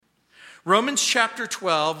Romans chapter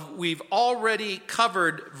 12, we've already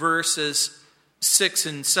covered verses 6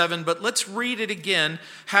 and 7, but let's read it again.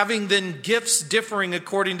 Having then gifts differing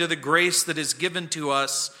according to the grace that is given to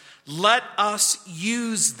us, let us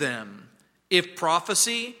use them. If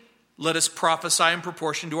prophecy, let us prophesy in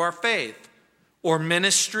proportion to our faith. Or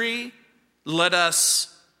ministry, let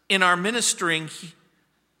us, in our ministering,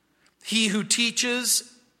 he who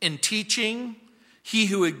teaches in teaching, he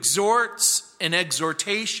who exhorts in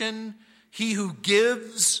exhortation, he who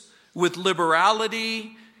gives with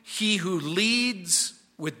liberality, he who leads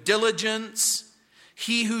with diligence,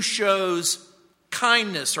 he who shows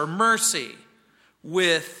kindness or mercy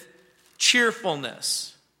with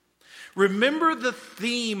cheerfulness. Remember the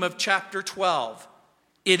theme of chapter 12.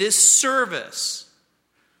 It is service.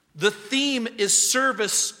 The theme is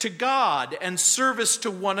service to God and service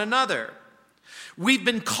to one another. We've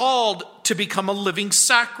been called to become a living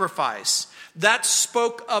sacrifice. That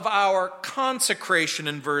spoke of our consecration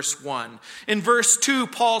in verse 1. In verse 2,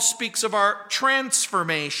 Paul speaks of our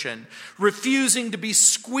transformation, refusing to be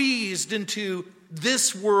squeezed into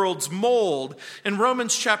this world's mold. In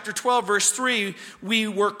Romans chapter 12, verse 3, we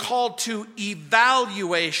were called to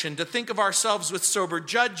evaluation, to think of ourselves with sober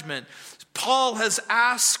judgment. Paul has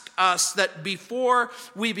asked us that before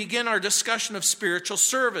we begin our discussion of spiritual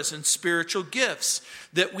service and spiritual gifts,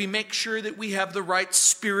 that we make sure that we have the right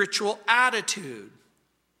spiritual attitude.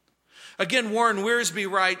 Again, Warren Wiersbe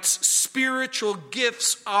writes, spiritual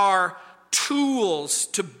gifts are tools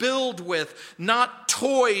to build with, not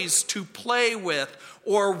toys to play with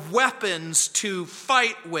or weapons to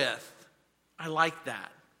fight with. I like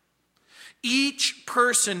that. Each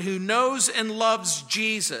person who knows and loves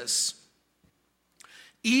Jesus,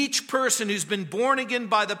 each person who's been born again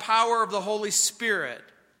by the power of the Holy Spirit,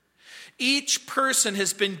 each person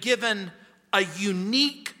has been given a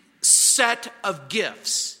unique set of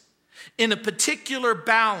gifts in a particular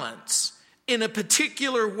balance, in a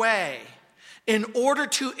particular way, in order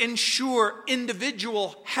to ensure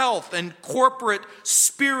individual health and corporate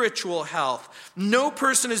spiritual health. No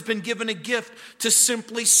person has been given a gift to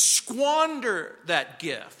simply squander that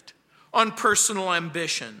gift on personal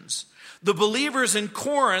ambitions. The believers in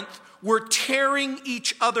Corinth were tearing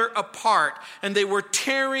each other apart, and they were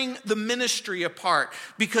tearing the ministry apart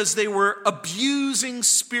because they were abusing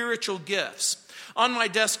spiritual gifts. On my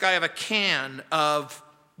desk, I have a can of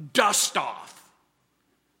Dust Off.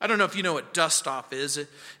 I don't know if you know what Dust Off is.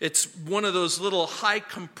 It's one of those little high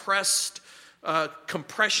compressed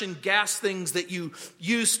compression gas things that you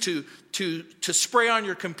use to spray on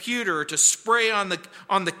your computer or to spray on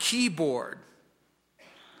the keyboard.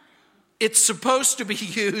 It's supposed to be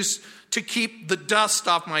used to keep the dust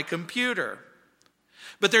off my computer.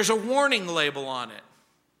 But there's a warning label on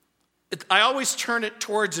it. I always turn it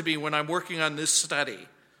towards me when I'm working on this study.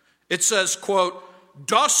 It says, quote,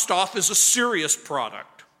 "Dust Off is a serious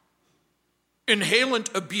product.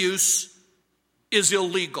 Inhalant abuse is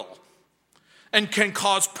illegal and can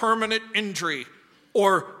cause permanent injury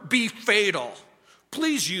or be fatal.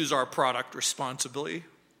 Please use our product responsibly."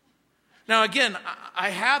 Now again, I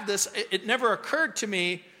have this, it never occurred to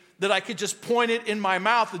me that I could just point it in my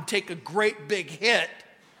mouth and take a great big hit.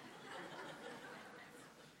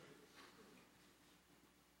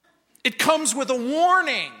 It comes with a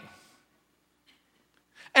warning.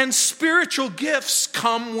 And spiritual gifts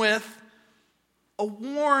come with a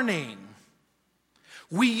warning.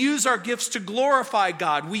 We use our gifts to glorify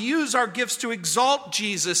God. We use our gifts to exalt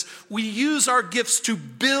Jesus. We use our gifts to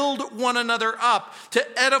build one another up,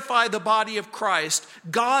 to edify the body of Christ.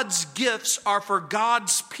 God's gifts are for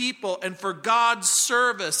God's people and for God's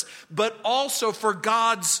service, but also for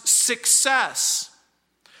God's success.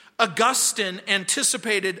 Augustine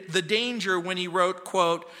anticipated the danger when he wrote,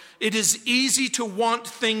 quote, "It is easy to want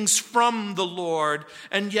things from the Lord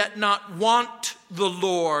and yet not want the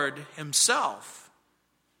Lord himself,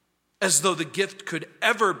 as though the gift could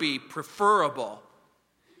ever be preferable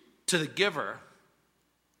to the giver."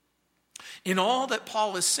 In all that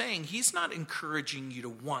Paul is saying, he's not encouraging you to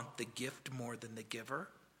want the gift more than the giver.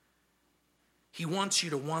 He wants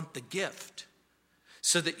you to want the gift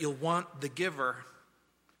so that you'll want the giver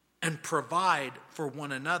and provide for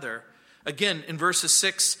one another. Again, in verses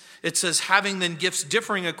 6, it says, "Having then gifts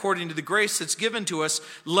differing according to the grace that's given to us,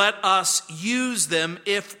 let us use them.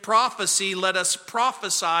 If prophecy, let us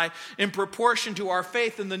prophesy in proportion to our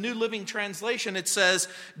faith." In the New Living Translation, it says,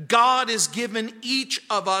 God has given each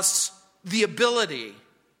of us the ability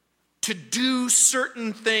to do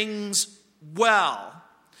certain things well.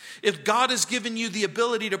 If God has given you the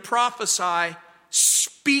ability to prophesy,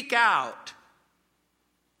 speak out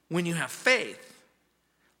when you have faith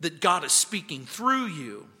that God is speaking through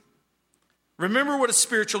you. Remember what a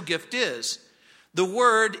spiritual gift is. The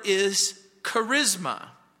word is charisma.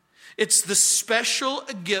 It's the special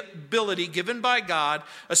ability given by God.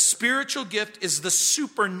 A spiritual gift is the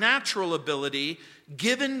supernatural ability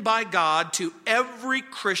given by God to every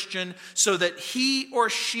Christian so that he or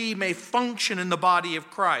she may function in the body of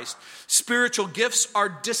Christ. Spiritual gifts are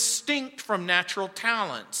distinct from natural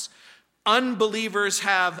talents. Unbelievers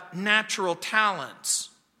have natural talents.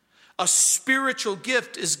 A spiritual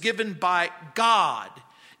gift is given by God.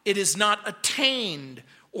 It is not attained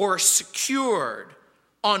or secured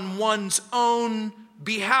on one's own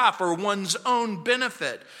behalf or one's own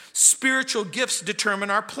benefit. Spiritual gifts determine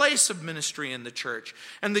our place of ministry in the church,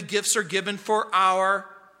 and the gifts are given for our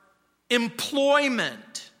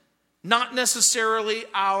employment, not necessarily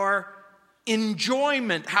our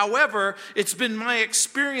enjoyment. However, it's been my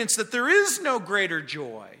experience that there is no greater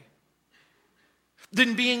joy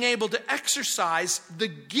than being able to exercise the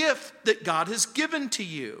gift that God has given to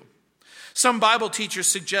you. Some Bible teachers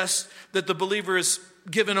suggest that the believer is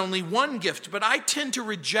given only one gift, but I tend to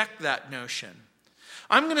reject that notion.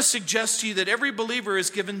 I'm going to suggest to you that every believer is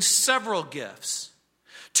given several gifts.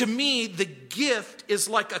 To me, the gift is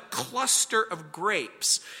like a cluster of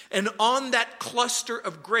grapes. And on that cluster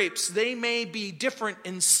of grapes, they may be different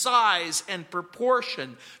in size and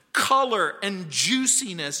proportion, color and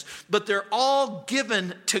juiciness, but they're all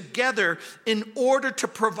given together in order to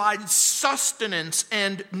provide sustenance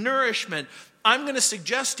and nourishment. I'm going to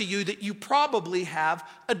suggest to you that you probably have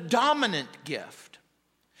a dominant gift,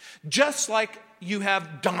 just like you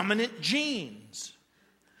have dominant genes.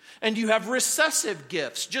 And you have recessive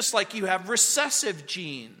gifts, just like you have recessive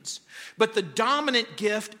genes. But the dominant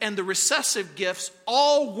gift and the recessive gifts,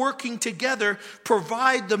 all working together,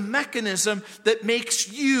 provide the mechanism that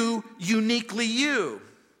makes you uniquely you.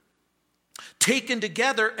 Taken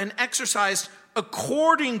together and exercised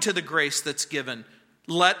according to the grace that's given,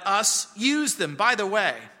 let us use them. By the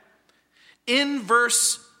way, in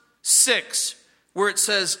verse 6, where it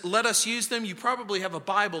says, let us use them, you probably have a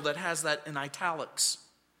Bible that has that in italics.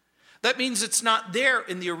 That means it's not there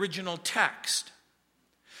in the original text,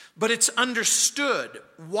 but it's understood.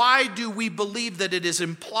 Why do we believe that it is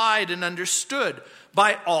implied and understood?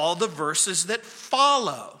 By all the verses that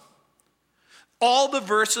follow. All the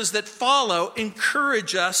verses that follow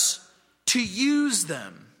encourage us to use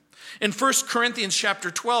them. In 1 Corinthians chapter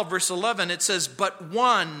 12, verse 11, it says, but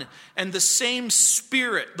one and the same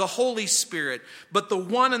Spirit, the Holy Spirit, but the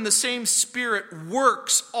one and the same Spirit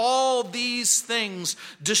works all these things,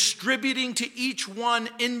 distributing to each one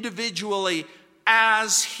individually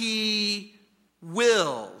as he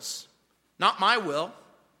wills. Not my will.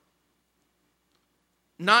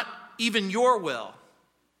 Not even your will.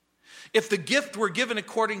 If the gift were given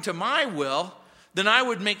according to my will, then I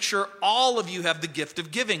would make sure all of you have the gift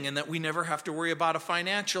of giving and that we never have to worry about a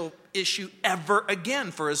financial issue ever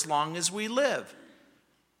again for as long as we live.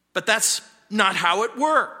 But that's not how it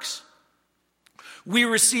works. We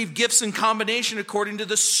receive gifts in combination according to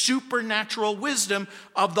the supernatural wisdom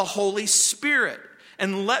of the Holy Spirit.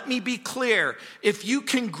 And let me be clear, if you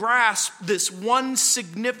can grasp this one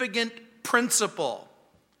significant principle,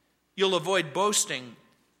 you'll avoid boasting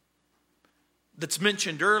that's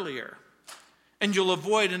mentioned earlier. And you'll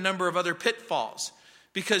avoid a number of other pitfalls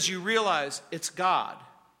because you realize it's God,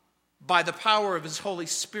 by the power of his Holy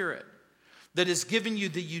Spirit, that has given you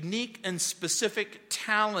the unique and specific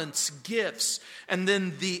talents, gifts, and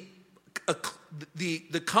then the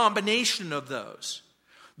combination of those.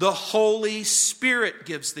 The Holy Spirit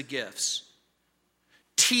gives the gifts.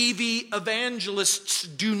 TV evangelists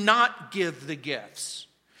do not give the gifts.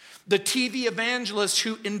 The TV evangelist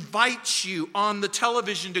who invites you on the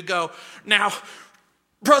television to go, now,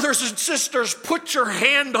 brothers and sisters, put your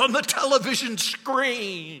hand on the television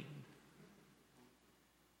screen.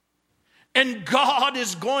 And God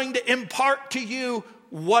is going to impart to you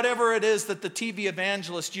whatever it is that the TV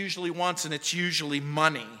evangelist usually wants, and it's usually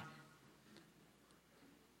money.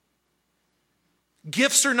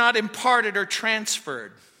 Gifts are not imparted or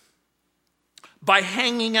transferred by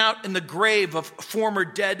hanging out in the grave of former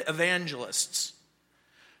dead evangelists.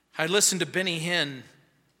 I listened to Benny Hinn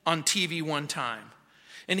on TV one time,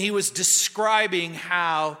 and he was describing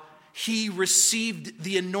how he received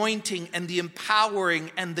the anointing and the empowering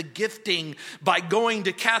and the gifting by going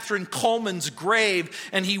to Catherine Coleman's grave,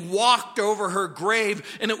 and he walked over her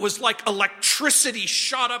grave, and it was like electricity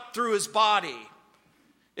shot up through his body.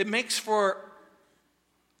 It makes for,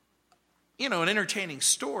 an entertaining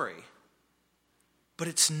story. But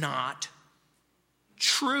it's not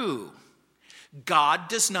true. God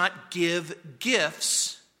does not give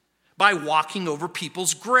gifts by walking over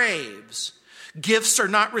people's graves. Gifts are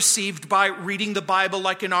not received by reading the Bible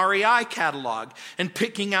like an REI catalog and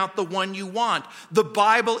picking out the one you want. The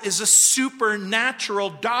Bible is a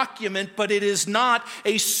supernatural document, but it is not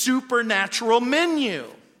a supernatural menu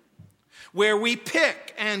where we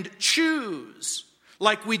pick and choose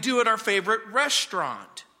like we do at our favorite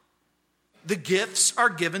restaurant. The gifts are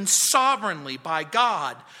given sovereignly by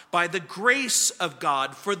God, by the grace of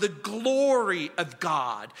God, for the glory of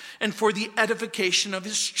God, and for the edification of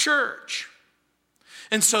his church.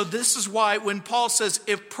 And so this is why when Paul says,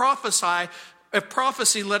 if prophecy,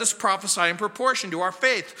 let us prophesy in proportion to our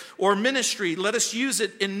faith, or ministry, let us use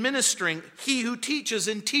it in ministering, he who teaches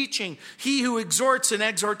in teaching, he who exhorts in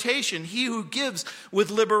exhortation, he who gives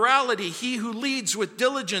with liberality, he who leads with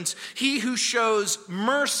diligence, he who shows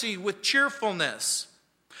mercy with cheerfulness.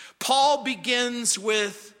 Paul begins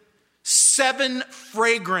with 7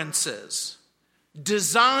 fragrances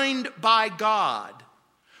designed by God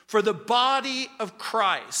for the body of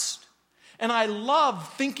Christ. And I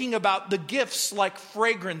love thinking about the gifts like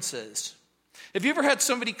fragrances. Have you ever had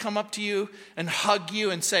somebody come up to you and hug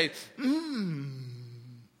you and say, you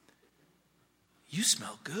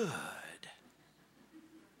smell good?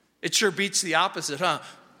 It sure beats the opposite, huh?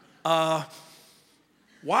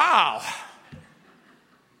 Wow.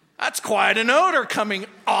 That's quite an odor coming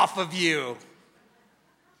off of you.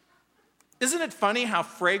 Isn't it funny how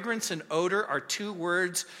fragrance and odor are 2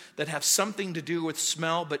 words that have something to do with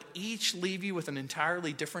smell, but each leave you with an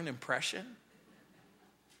entirely different impression?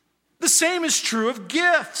 The same is true of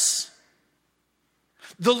gifts.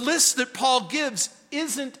 The list that Paul gives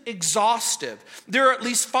isn't exhaustive. There are at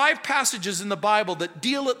least 5 passages in the Bible that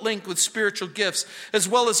deal at length with spiritual gifts, as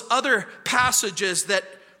well as other passages that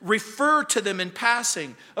refer to them in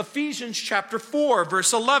passing. Ephesians chapter 4,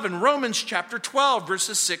 verse 11. Romans chapter 12,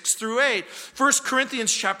 verses 6 through 8. 1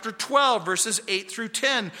 Corinthians chapter 12, verses 8 through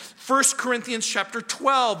 10. 1 Corinthians chapter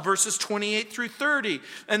 12, verses 28 through 30.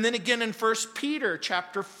 And then again in 1 Peter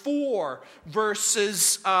chapter 4,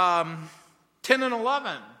 verses 10 and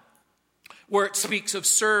 11, where it speaks of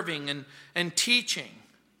serving and teaching.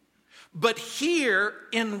 But here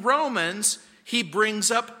in Romans, he brings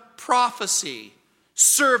up prophecy,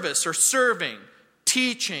 service or serving,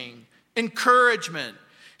 teaching, encouragement.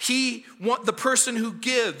 The person who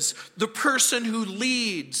gives, the person who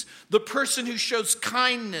leads, the person who shows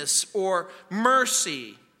kindness or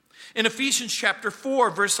mercy. In Ephesians chapter 4,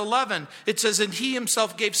 verse 11, it says, and he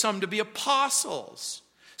himself gave some to be apostles,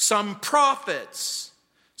 some prophets,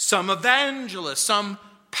 some evangelists, some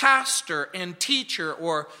pastor and teacher,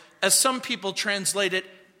 or as some people translate it,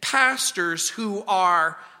 pastors who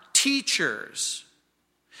are teachers.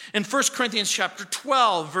 In 1 Corinthians chapter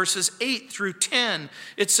 12, verses 8 through 10,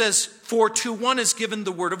 it says, for to one is given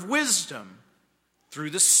the word of wisdom through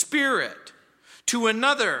the Spirit, to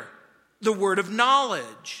another the word of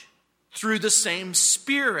knowledge through the same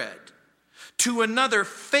Spirit, to another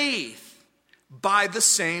faith by the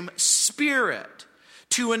same Spirit,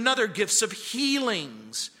 to another gifts of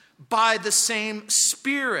healings by the same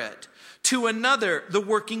Spirit, to another the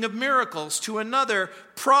working of miracles, to another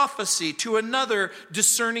prophecy, to another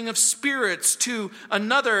discerning of spirits, to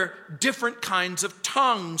another different kinds of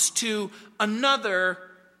tongues, to another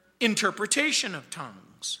interpretation of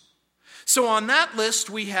tongues. So on that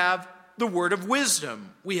list we have the word of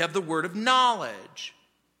wisdom, we have the word of knowledge.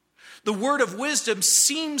 The word of wisdom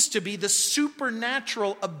seems to be the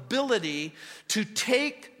supernatural ability to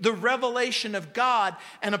take the revelation of God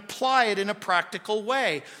and apply it in a practical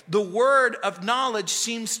way. The word of knowledge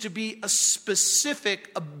seems to be a specific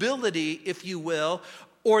ability, if you will,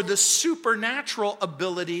 or the supernatural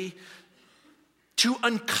ability to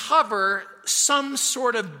uncover some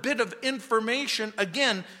sort of bit of information.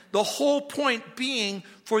 Again, the whole point being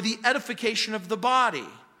for the edification of the body.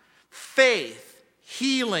 Faith,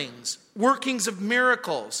 healings, workings of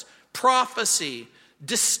miracles, prophecy,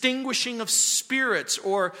 distinguishing of spirits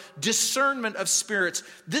or discernment of spirits.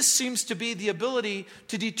 This seems to be the ability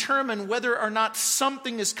to determine whether or not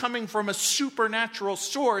something is coming from a supernatural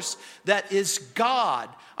source that is God.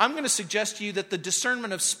 I'm going to suggest to you that the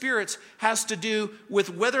discernment of spirits has to do with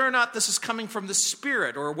whether or not this is coming from the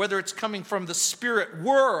Spirit, or whether it's coming from the spirit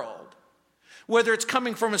world, whether it's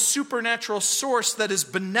coming from a supernatural source that is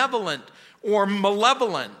benevolent or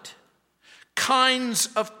malevolent. Kinds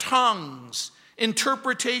of tongues,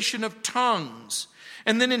 interpretation of tongues.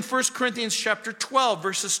 And then in 1 Corinthians chapter 12,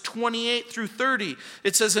 verses 28 through 30,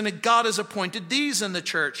 it says, and God has appointed these in the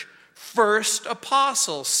church: First,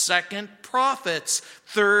 apostles. Second, prophets.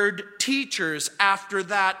 Third, teachers. After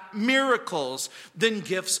that, miracles. Then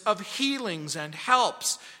gifts of healings and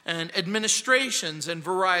helps and administrations and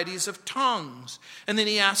varieties of tongues. And then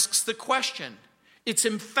he asks the question. It's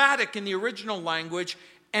emphatic in the original language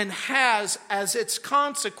and has as its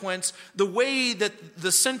consequence the way that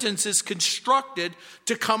the sentence is constructed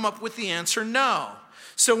to come up with the answer no.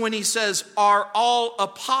 So when he says, are all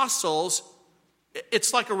apostles,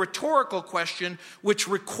 it's like a rhetorical question which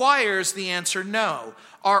requires the answer no.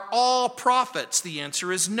 Are all prophets? The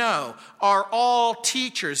answer is no. Are all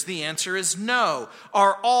teachers? The answer is no.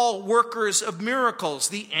 Are all workers of miracles?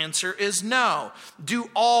 The answer is no. Do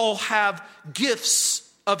all have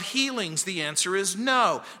gifts of healings? The answer is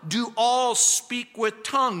no. Do all speak with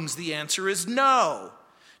tongues? The answer is no.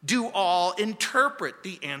 Do all interpret?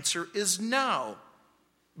 The answer is no.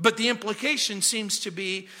 But the implication seems to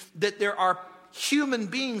be that there are human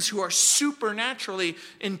beings who are supernaturally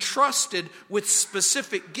entrusted with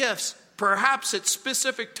specific gifts, perhaps at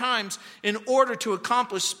specific times, in order to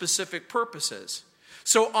accomplish specific purposes.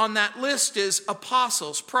 So on that list is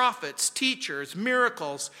apostles, prophets, teachers,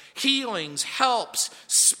 miracles, healings, helps,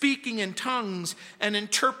 speaking in tongues, and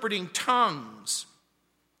interpreting tongues.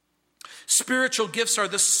 Spiritual gifts are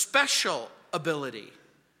the special ability,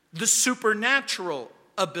 the supernatural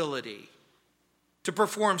ability to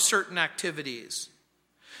perform certain activities.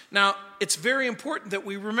 Now, it's very important that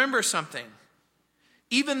we remember something.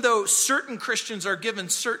 Even though certain Christians are given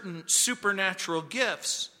certain supernatural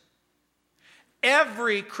gifts,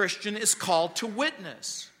 every Christian is called to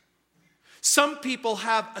witness. Some people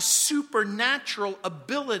have a supernatural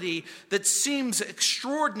ability that seems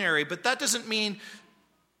extraordinary, but that doesn't mean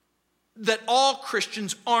that all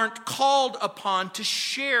Christians aren't called upon to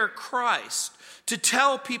share Christ, to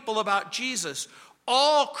tell people about Jesus.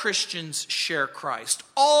 All Christians share Christ.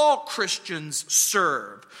 All Christians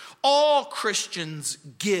serve. All Christians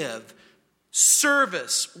give.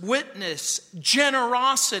 Service, witness,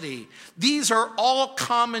 generosity. These are all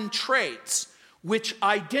common traits which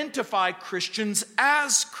identify Christians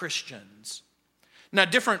as Christians. Now,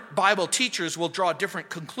 different Bible teachers will draw different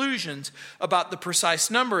conclusions about the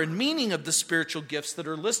precise number and meaning of the spiritual gifts that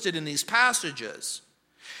are listed in these passages.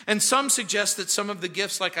 And some suggest that some of the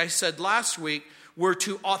gifts, like I said last week, were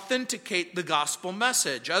to authenticate the gospel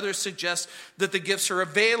message. Others suggest that the gifts are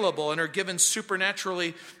available and are given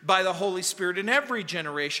supernaturally by the Holy Spirit in every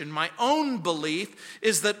generation. My own belief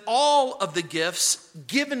is that all of the gifts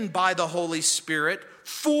given by the Holy Spirit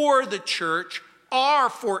for the church are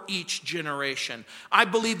for each generation. I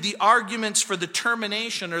believe the arguments for the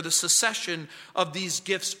termination or the cessation of these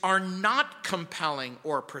gifts are not compelling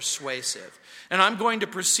or persuasive. And I'm going to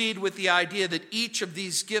proceed with the idea that each of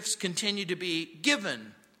these gifts continue to be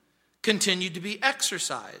given, continue to be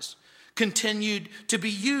exercised, continued to be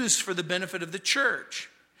used for the benefit of the church.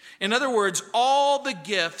 In other words, all the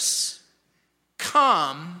gifts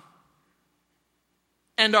come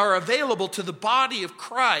and are available to the body of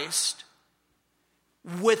Christ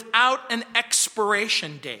without an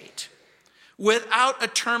expiration date, without a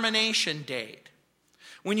termination date.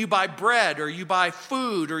 When you buy bread or you buy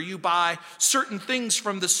food or you buy certain things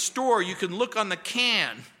from the store, you can look on the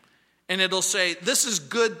can and it'll say, this is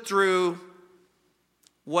good through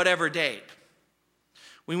whatever date.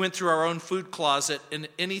 We went through our own food closet and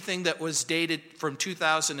anything that was dated from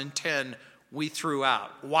 2010, we threw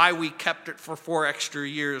out. Why we kept it for 4 extra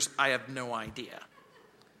years, I have no idea.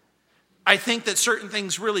 I think that certain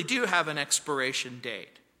things really do have an expiration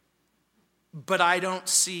date, but I don't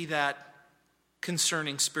see that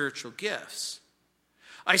concerning spiritual gifts.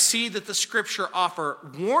 I see that the scripture offer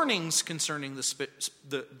warnings concerning the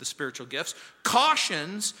spiritual gifts,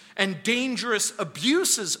 cautions and dangerous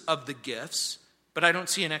abuses of the gifts, but I don't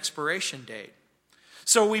see an expiration date.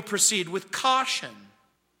 So we proceed with caution.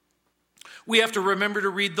 We have to remember to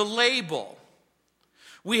read the label.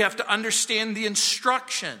 We have to understand the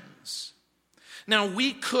instructions. Now,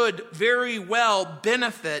 we could very well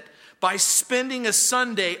benefit by spending a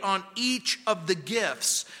Sunday on each of the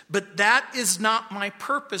gifts. But that is not my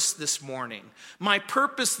purpose this morning. My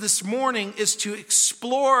purpose this morning is to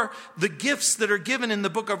explore the gifts that are given in the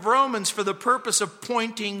book of Romans for the purpose of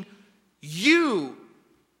pointing you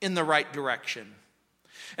in the right direction.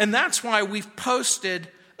 And that's why we've posted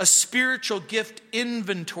a spiritual gift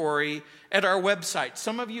inventory at our website.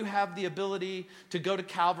 Some of you have the ability to go to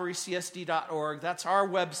calvarycsd.org. That's our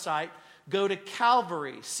website. Go to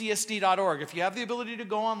calvarycsd.org. If you have the ability to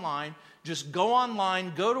go online, just go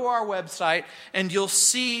online, go to our website, and you'll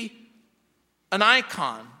see an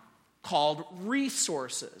icon called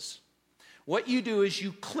Resources. What you do is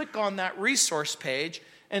you click on that resource page,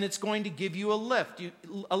 and it's going to give you a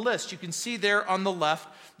list. You can see there on the left,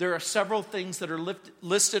 there are several things that are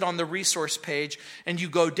listed on the resource page, and you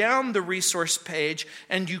go down the resource page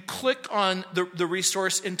and you click on the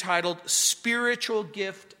resource entitled Spiritual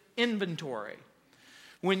Gift Inventory.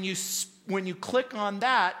 When you click on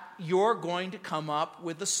that, you're going to come up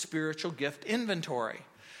with a spiritual gift inventory.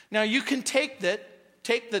 Now, you can take the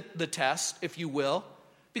test, if you will,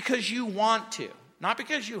 because you want to, not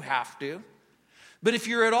because you have to. But if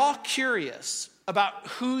you're at all curious about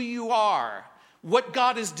who you are, what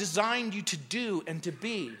God has designed you to do and to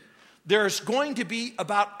be, there's going to be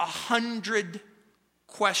about 100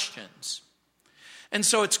 questions. And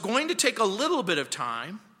so it's going to take a little bit of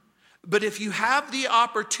time, but if you have the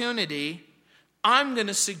opportunity, I'm going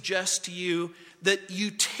to suggest to you that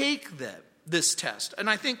you take this test. And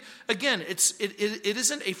I think, again, it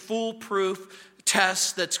isn't a foolproof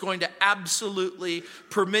test that's going to absolutely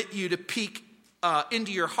permit you to peek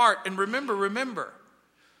into your heart. And remember,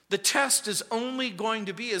 the test is only going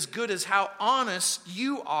to be as good as how honest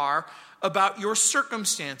you are about your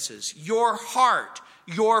circumstances, your heart,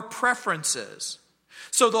 your preferences.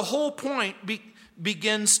 So the whole point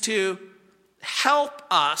begins to help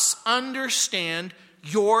us understand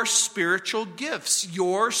your spiritual gifts,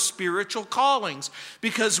 your spiritual callings.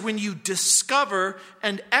 Because when you discover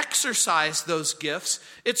and exercise those gifts,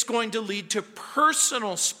 it's going to lead to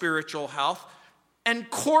personal spiritual health and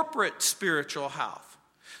corporate spiritual health.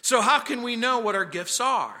 So how can we know what our gifts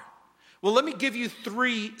are? Well, let me give you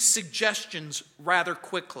 3 suggestions rather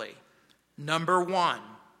quickly. Number 1,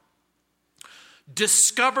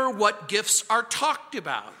 discover what gifts are talked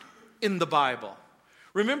about in the Bible.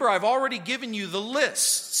 Remember, I've already given you the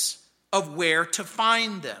lists of where to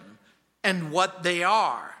find them and what they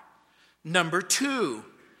are. Number 2,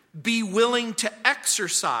 be willing to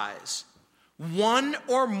exercise one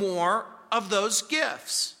or more of those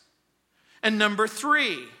gifts. And number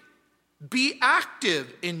 3, be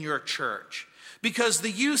active in your church, because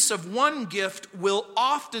the use of one gift will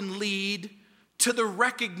often lead to the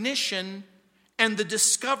recognition and the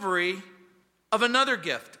discovery of another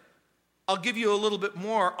gift. I'll give you a little bit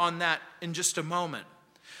more on that in just a moment.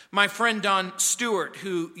 My friend Don Stewart,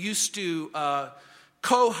 who used to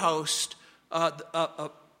co-host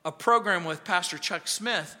a program with Pastor Chuck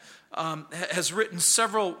Smith, has written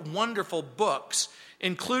several wonderful books,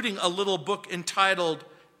 including a little book entitled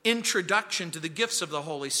Introduction to the Gifts of the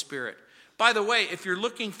Holy Spirit. By the way, if you're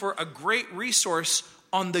looking for a great resource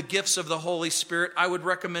on the gifts of the Holy Spirit, I would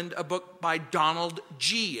recommend a book by Donald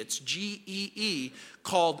G. It's G-E-E,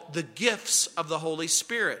 called The Gifts of the Holy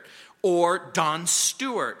Spirit, or Don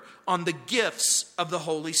Stewart on the gifts of the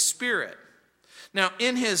Holy Spirit. Now,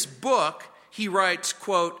 in his book, he writes,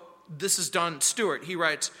 quote, this is Don Stewart, he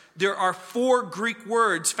writes, there are 4 Greek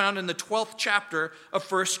words found in the 12th chapter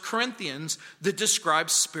of 1 Corinthians that describe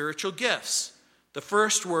spiritual gifts. The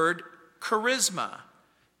first word, charisma.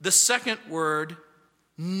 The second word,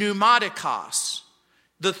 pneumatikos.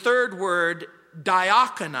 The third word,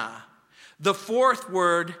 diakonia. The fourth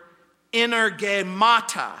word,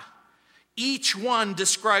 energemata. Each one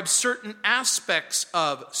describes certain aspects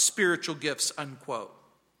of spiritual gifts, unquote.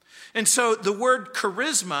 And so the word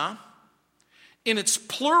charisma, in its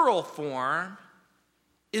plural form,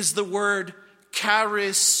 is the word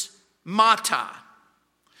charismata.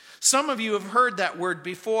 Some of you have heard that word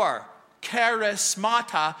before.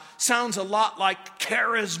 Charismata sounds a lot like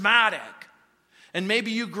charismatic. And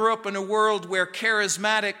maybe you grew up in a world where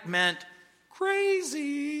charismatic meant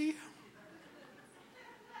crazy.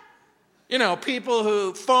 You know, people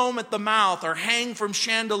who foam at the mouth or hang from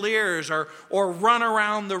chandeliers or run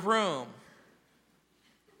around the room.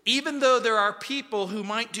 Even though there are people who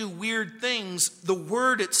might do weird things, the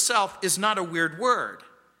word itself is not a weird word.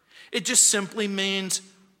 It just simply means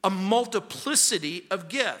a multiplicity of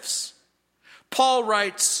gifts. Paul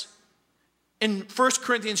writes in 1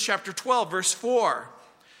 Corinthians chapter 12, verse 4,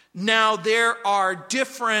 now there are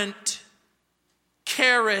different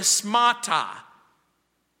charismata,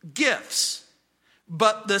 gifts,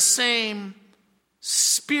 but the same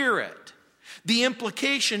Spirit. The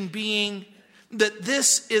implication being that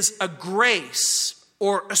this is a grace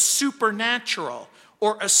or a supernatural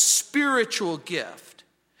or a spiritual gift.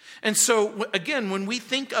 And so, again, when we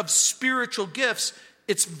think of spiritual gifts,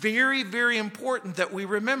 it's very, very important that we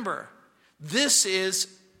remember this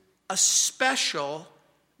is a special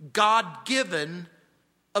God-given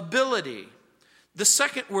ability. The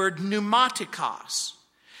second word, pneumatikos.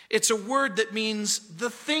 It's a word that means the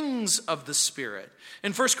things of the Spirit.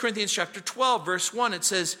 In 1 Corinthians chapter 12, verse 1, it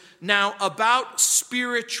says, now about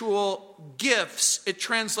spiritual gifts, it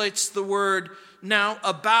translates the word now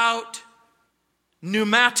about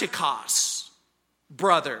pneumatikos,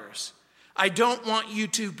 brothers. I don't want you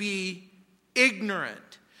to be ignorant.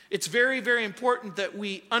 It's very, very important that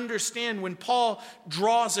we understand when Paul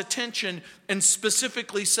draws attention and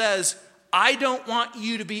specifically says, I don't want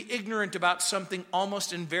you to be ignorant about something.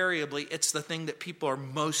 Almost invariably, it's the thing that people are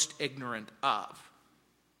most ignorant of.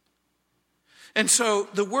 And so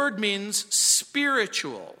the word means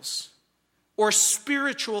spirituals, or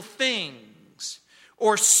spiritual things,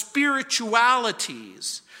 or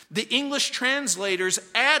spiritualities. The English translators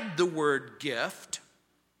add the word gift.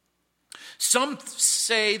 Some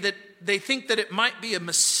say that they think that it might be a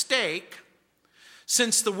mistake,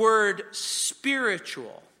 since the word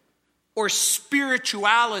spiritual or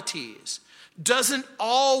spiritualities doesn't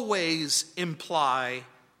always imply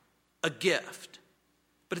a gift,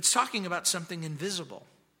 but it's talking about something invisible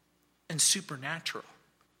and supernatural.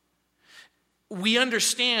 We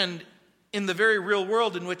understand in the very real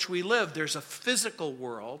world in which we live, there's a physical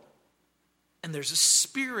world and there's a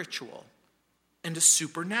spiritual and a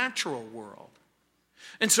supernatural world.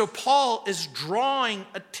 And so Paul is drawing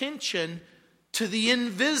attention to the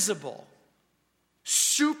invisible,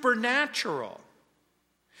 supernatural.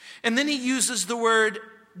 And then he uses the word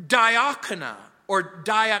diakonia or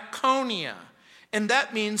diakonia, and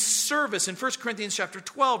that means service. In 1 Corinthians chapter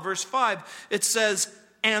 12, verse 5, it says,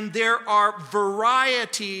 and there are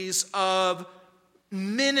varieties of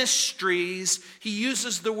ministries. He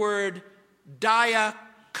uses the word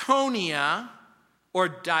diakonia or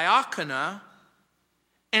diakonia,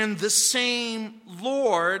 and the same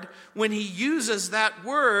Lord, when he uses that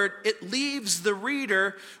word, it leaves the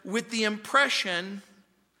reader with the impression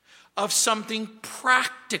of something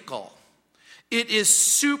practical. It is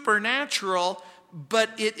supernatural, but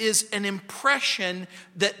it is an impression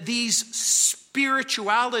that these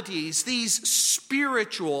spiritualities, these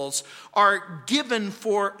spirituals are given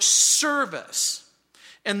for service.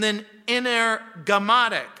 And then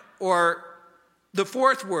energematic, or the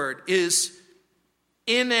fourth word is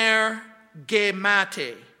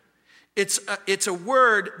energemate. It's a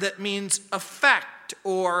word that means effect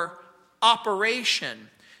or operation.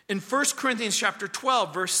 In 1 Corinthians chapter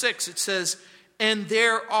 12, verse 6, it says, and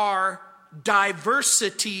there are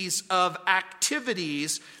diversities of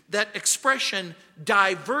activities. That expression,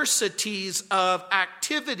 diversities of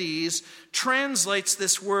activities, translates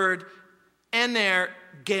this word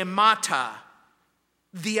energemata.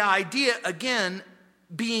 The idea, again,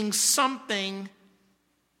 being something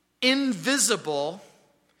invisible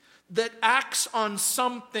that acts on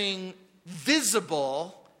something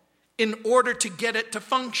visible in order to get it to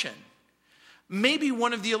function. Maybe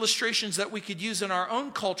one of the illustrations that we could use in our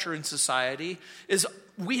own culture and society is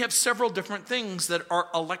we have several different things that are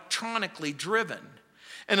electronically driven.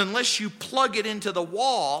 And unless you plug it into the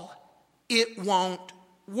wall, it won't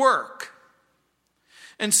work.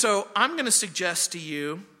 And so I'm going to suggest to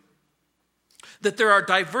you that there are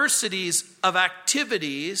diversities of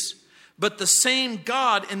activities, but the same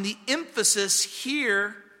God, and the emphasis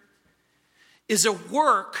here is a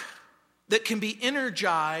work that can be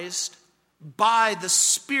energized by the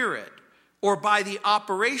Spirit or by the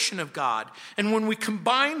operation of God. And when we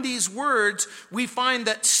combine these words, we find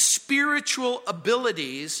that spiritual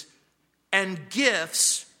abilities and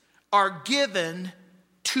gifts are given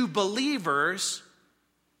to believers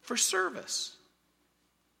for service.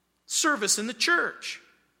 Service in the church.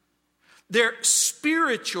 They're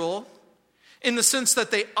spiritual in the sense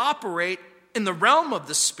that they operate in the realm of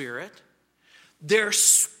the Spirit. They're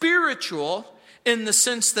spiritual in the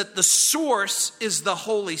sense that the source is the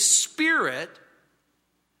Holy Spirit.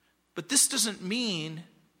 But this doesn't mean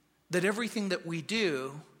that everything that we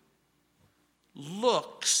do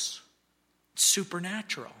looks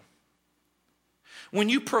supernatural. When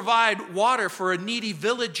you provide water for a needy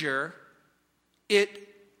villager, it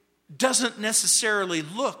doesn't necessarily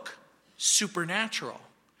look supernatural.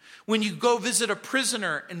 When you go visit a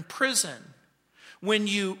prisoner in prison, when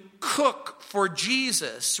you cook for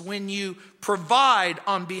Jesus, when you provide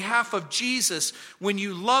on behalf of Jesus, when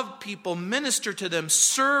you love people, minister to them,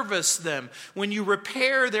 service them, when you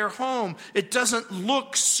repair their home, it doesn't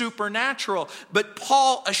look supernatural. But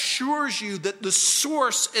Paul assures you that the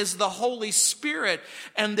source is the Holy Spirit,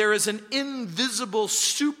 and there is an invisible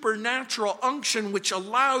supernatural unction which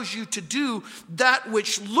allows you to do that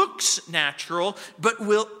which looks natural, but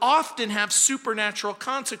will often have supernatural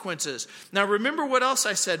consequences. Now remember what else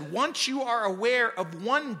I said. Once you are aware of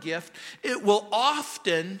one gift, it will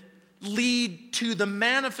often lead to the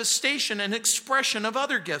manifestation and expression of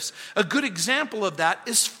other gifts. A good example of that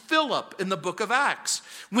is Philip in the book of Acts.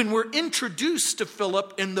 When we're introduced to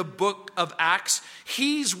Philip in the book of Acts,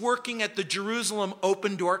 he's working at the Jerusalem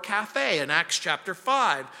Open Door Cafe in Acts chapter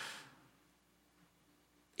 5.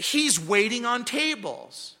 He's waiting on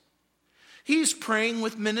tables. He's praying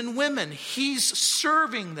with men and women. He's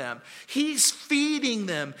serving them. He's feeding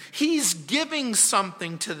them. He's giving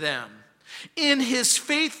something to them. In his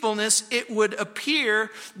faithfulness, it would appear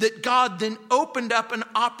that God then opened up an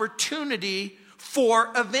opportunity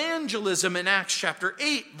for evangelism in Acts chapter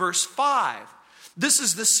 8, verse 5. This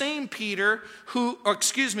is the same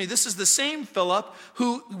this is the same Philip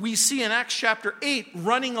who we see in Acts chapter 8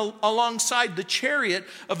 running alongside the chariot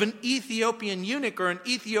of an Ethiopian eunuch or an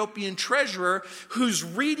Ethiopian treasurer who's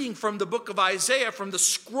reading from the book of Isaiah, from the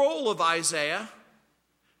scroll of Isaiah.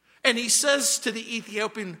 And he says to the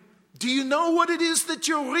Ethiopian, "Do you know what it is that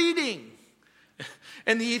you're reading?"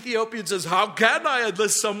 And the Ethiopian says, "How can I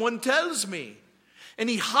unless someone tells me?" And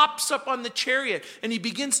he hops up on the chariot and he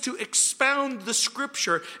begins to expound the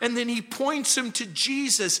scripture. And then he points him to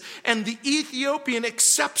Jesus. And the Ethiopian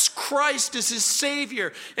accepts Christ as his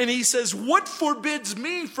Savior. And he says, "What forbids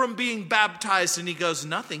me from being baptized?" And he goes,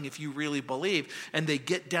 "Nothing if you really believe." And they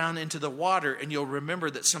get down into the water. And you'll remember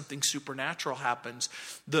that something supernatural happens.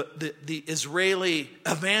 The Israeli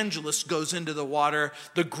evangelist goes into the water.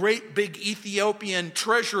 The great big Ethiopian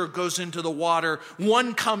treasurer goes into the water.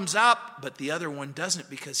 One comes up, but the other one doesn't,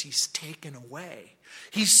 because he's taken away.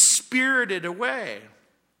 He's spirited away.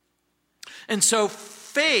 And so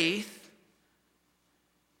faith,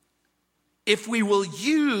 if we will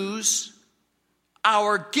use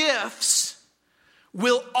our gifts,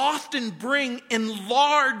 will often bring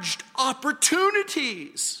enlarged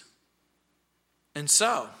opportunities. And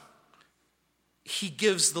so he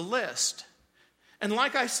gives the list. And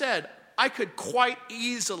like I said, I could quite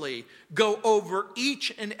easily go over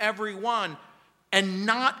each and every one and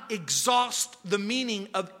not exhaust the meaning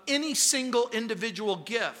of any single individual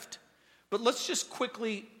gift. But let's just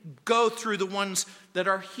quickly go through the ones that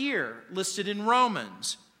are here listed in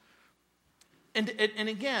Romans. And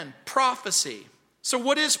again, prophecy. So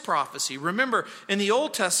what is prophecy? Remember, in the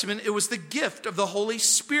Old Testament, it was the gift of the Holy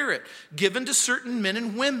Spirit given to certain men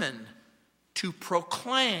and women to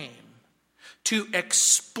proclaim, to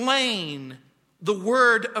explain the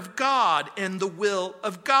word of God and the will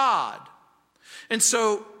of God. And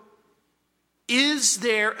so, is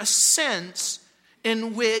there a sense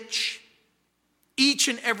in which each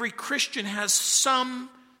and every Christian has some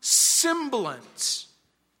semblance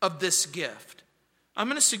of this gift? I'm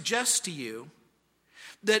going to suggest to you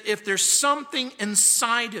that if there's something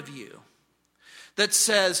inside of you that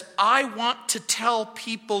says, "I want to tell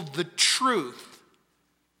people the truth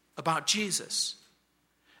about Jesus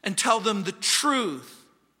and tell them the truth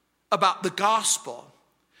about the gospel,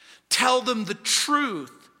 tell them the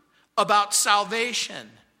truth about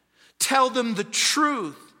salvation, tell them the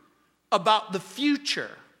truth about the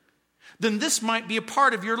future," then this might be a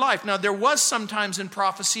part of your life. Now, there was sometimes in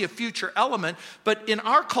prophecy a future element, but in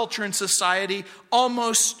our culture and society,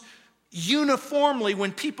 almost uniformly,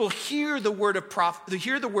 when people hear the word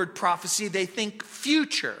prophecy, they think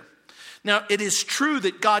future. Now, it is true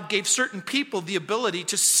that God gave certain people the ability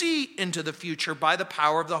to see into the future by the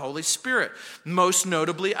power of the Holy Spirit. Most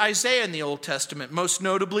notably Isaiah in the Old Testament. Most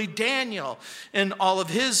notably Daniel in all of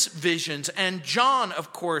his visions. And John,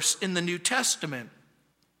 of course, in the New Testament.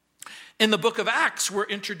 In the book of Acts, we're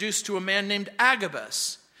introduced to a man named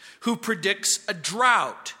Agabus who predicts a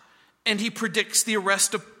drought. And he predicts the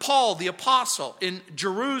arrest of Paul, the apostle, in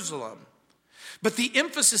Jerusalem. But the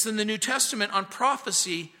emphasis in the New Testament on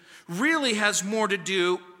prophecy really has more to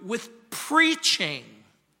do with preaching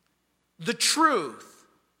the truth.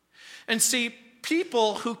 And see,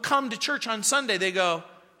 people who come to church on Sunday, they go,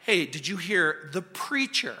 "Hey, did you hear the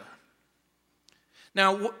preacher?"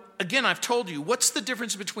 Now, again, I've told you, what's the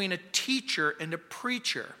difference between a teacher and a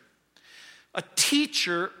preacher? A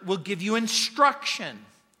teacher will give you instruction.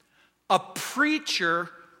 A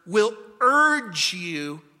preacher will urge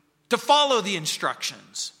you to follow the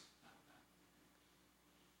instructions.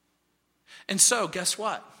 And so, guess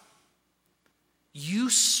what? You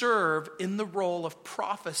serve in the role of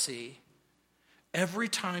prophecy every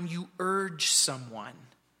time you urge someone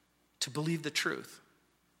to believe the truth.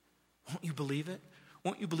 Won't you believe it?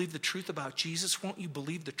 Won't you believe the truth about Jesus? Won't you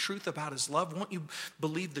believe the truth about his love? Won't you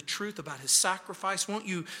believe the truth about his sacrifice? Won't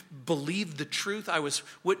you believe the truth? I was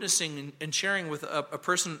witnessing and sharing with a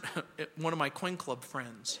person, one of my Coin Club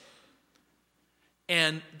friends.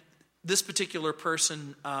 And this particular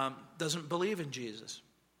person doesn't believe in Jesus.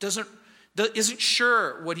 isn't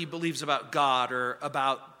sure what he believes about God or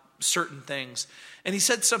about certain things. And he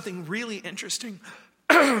said something really interesting.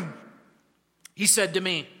 He said to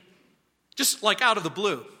me, just like out of the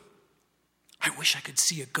blue, I wish I could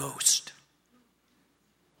see a ghost.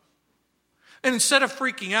 And instead of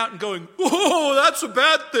freaking out and going, oh, that's a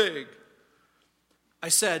bad thing, I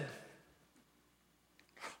said,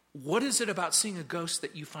 what is it about seeing a ghost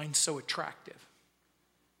that you find so attractive?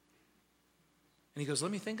 And he goes,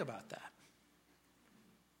 let me think about that.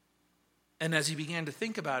 And as he began to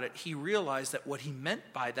think about it, he realized that what he meant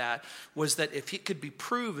by that was that if it could be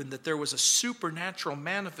proven that there was a supernatural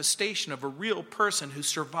manifestation of a real person who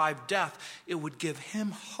survived death, it would give him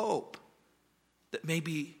hope that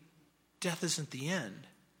maybe death isn't the end.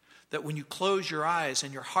 That when you close your eyes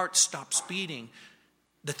and your heart stops beating,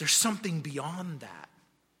 that there's something beyond that.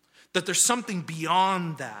 That there's something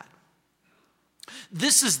beyond that.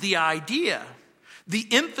 This is the idea. The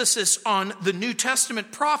emphasis on the New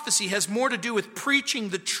Testament prophecy has more to do with preaching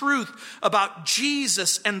the truth about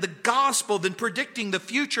Jesus and the gospel than predicting the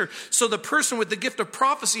future. So the person with the gift of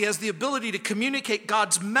prophecy has the ability to communicate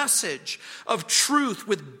God's message of truth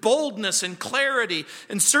with boldness and clarity.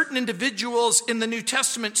 And certain individuals in the New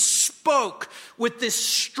Testament spoke with this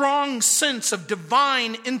strong sense of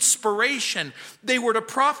divine inspiration. They were to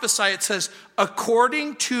prophesy, it says,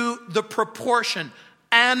 according to the proportion,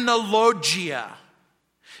 analogia.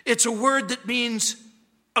 It's a word that means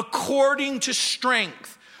according to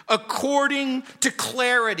strength, according to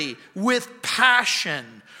clarity, with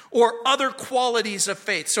passion, or other qualities of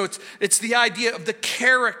faith. So it's the idea of the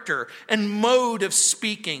character and mode of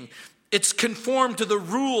speaking. It's conformed to the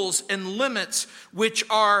rules and limits which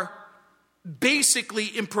are basically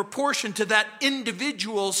in proportion to that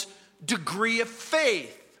individual's degree of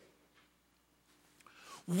faith.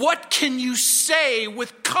 What can you say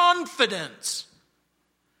with confidence?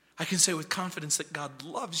 I can say with confidence that God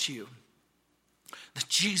loves you, that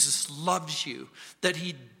Jesus loves you, that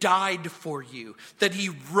he died for you, that he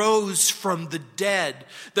rose from the dead,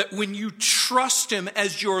 that when you trust him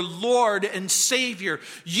as your Lord and Savior,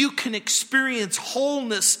 you can experience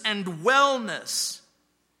wholeness and wellness.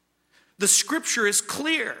 The scripture is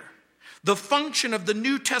clear. The function of the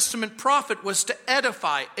New Testament prophet was to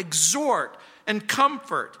edify, exhort, and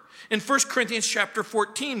comfort. In 1 Corinthians chapter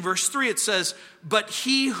 14, verse 3, it says, but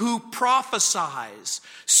he who prophesies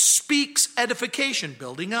speaks edification,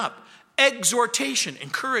 building up, exhortation,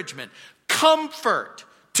 encouragement, comfort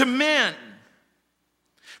to men.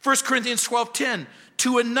 1 Corinthians 12:10,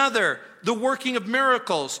 to another the working of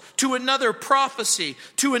miracles, to another prophecy,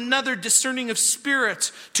 to another discerning of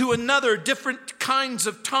spirits, to another different kinds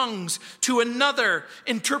of tongues, to another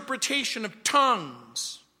interpretation of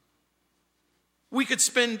tongues. We could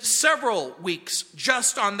spend several weeks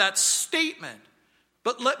just on that statement.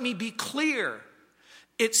 But let me be clear.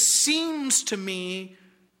 It seems to me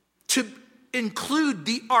to include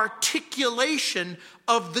the articulation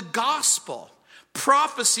of the gospel.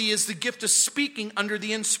 Prophecy is the gift of speaking under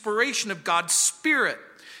the inspiration of God's Spirit.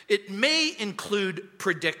 It may include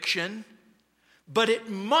prediction, but it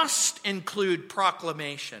must include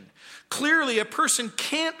proclamation. Clearly, a person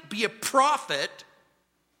can't be a prophet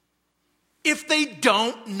if they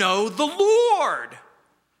don't know the Lord.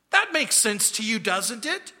 That makes sense to you, doesn't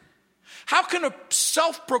it? How can a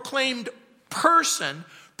self-proclaimed person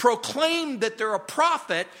proclaim that they're a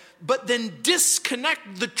prophet, but then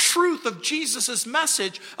disconnect the truth of Jesus'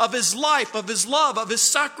 message, of his life, of his love, of his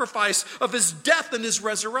sacrifice, of his death and his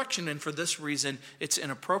resurrection? And for this reason, it's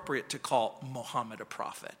inappropriate to call Muhammad a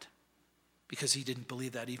prophet, because he didn't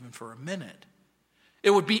believe that even for a minute. It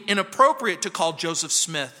would be inappropriate to call Joseph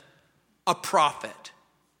Smith a prophet.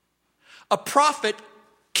 A prophet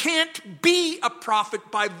can't be a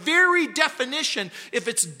prophet by very definition if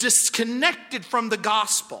it's disconnected from the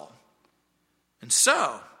gospel. And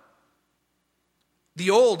so,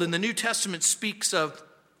 the Old and the New Testament speaks of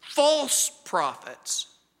false prophets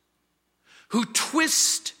who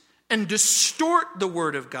twist and distort the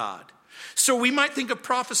word of God. So we might think of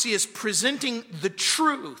prophecy as presenting the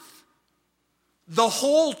truth, the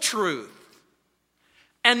whole truth,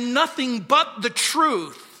 and nothing but the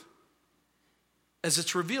truth as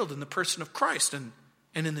it's revealed in the person of Christ and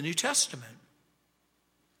in the New Testament.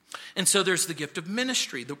 And so there's the gift of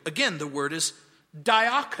ministry. Again, the word is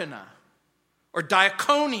diakonia or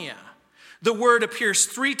diaconia. The word appears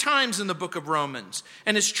 3 times in the book of Romans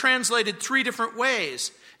and is translated 3 different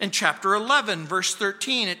ways. In chapter 11, verse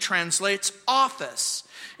 13, it translates office.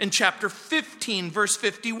 In chapter 15, verse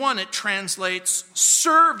 51, it translates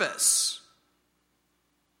service.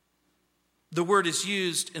 The word is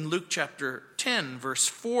used in Luke chapter 10, verse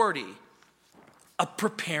 40, of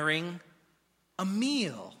preparing a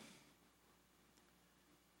meal.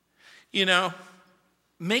 You know,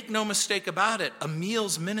 make no mistake about it, a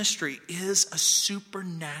meals ministry is a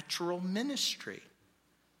supernatural ministry.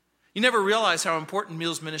 You never realize how important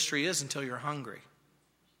meals ministry is until you're hungry.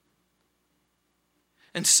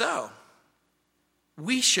 And so,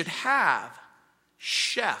 we should have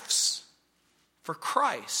chefs for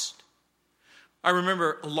Christ. I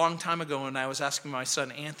remember a long time ago when I was asking my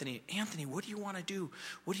son, Anthony, what do you want to do?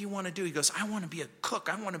 What do you want to do? He goes, I want to be a cook.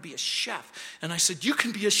 I want to be a chef. And I said, you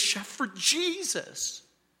can be a chef for Jesus.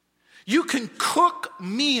 You can cook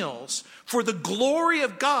meals for the glory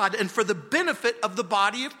of God and for the benefit of the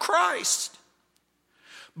body of Christ.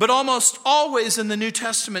 But almost always in the New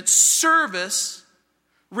Testament, service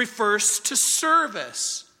refers to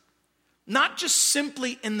service. Not just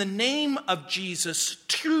simply in the name of Jesus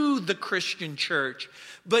to the Christian church,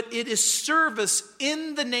 but it is service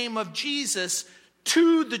in the name of Jesus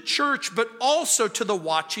to the church, but also to the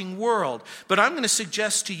watching world. But I'm going to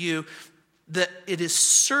suggest to you that it is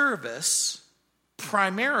service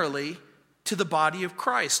primarily to the body of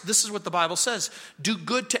Christ. This is what the Bible says. Do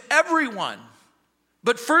good to everyone,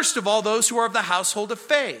 but first of all, those who are of the household of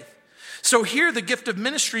faith. So here the gift of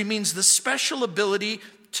ministry means the special ability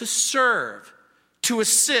to serve, to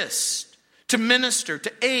assist, to minister,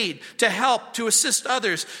 to aid, to help, to assist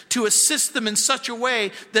others, to assist them in such a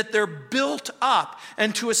way that they're built up,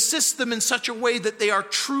 and to assist them in such a way that they are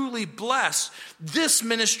truly blessed. This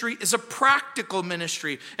ministry is a practical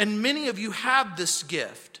ministry, and many of you have this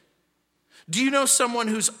gift. Do you know someone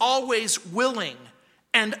who's always willing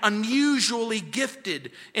and unusually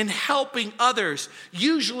gifted in helping others?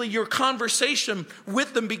 Usually your conversation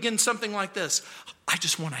with them begins something like this. I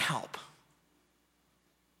just want to help.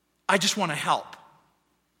 I just want to help.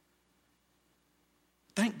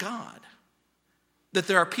 Thank God that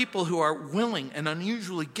there are people who are willing and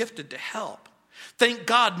unusually gifted to help. Thank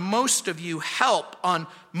God most of you help on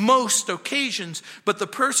most occasions, but the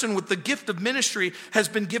person with the gift of ministry has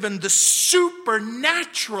been given the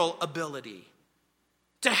supernatural ability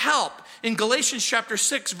to help. In Galatians chapter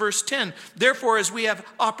 6, verse 10, therefore, as we have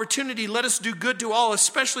opportunity, let us do good to all,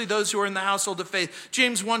 especially those who are in the household of faith.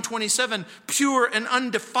 James 1:27, pure and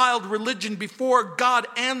undefiled religion before God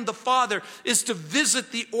and the Father is to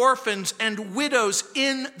visit the orphans and widows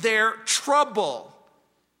in their trouble,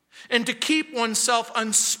 and to keep oneself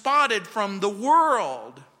unspotted from the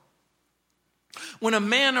world. When a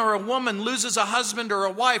man or a woman loses a husband or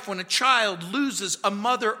a wife, when a child loses a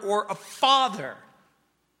mother or a father,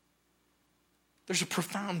 there's a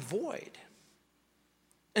profound void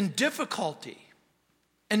and difficulty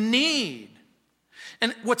and need.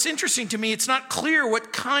 And what's interesting to me, it's not clear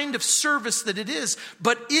what kind of service that it is,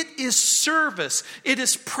 but it is service. It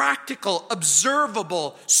is practical,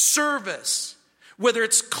 observable service. Whether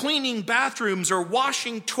it's cleaning bathrooms or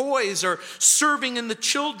washing toys or serving in the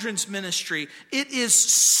children's ministry, it is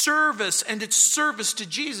service, and it's service to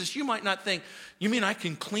Jesus. You might not think, you mean I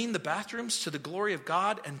can clean the bathrooms to the glory of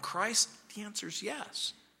God and Christ? The answer is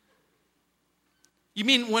yes. You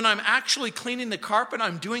mean when I'm actually cleaning the carpet,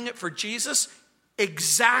 I'm doing it for Jesus?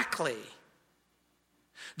 Exactly.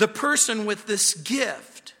 The person with this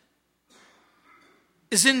gift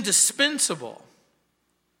is indispensable.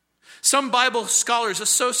 Some Bible scholars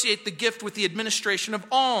associate the gift with the administration of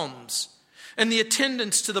alms and the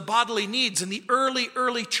attendance to the bodily needs. In the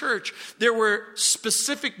early church, there were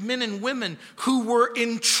specific men and women who were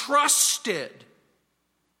entrusted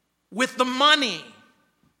with the money.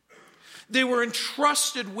 They were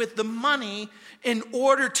entrusted with the money in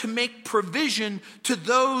order to make provision to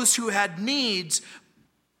those who had needs,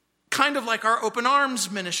 kind of like our open arms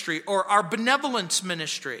ministry or our benevolence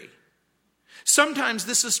ministry. Sometimes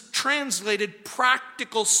this is translated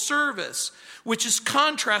practical service, which is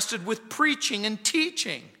contrasted with preaching and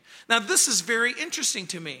teaching. Now, this is very interesting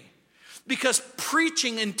to me because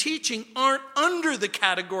preaching and teaching aren't under the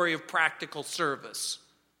category of practical service.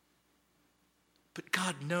 But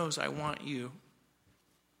God knows I want you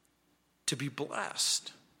to be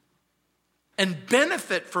blessed and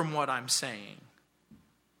benefit from what I'm saying.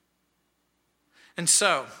 And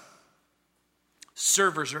so,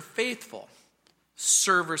 servers are faithful.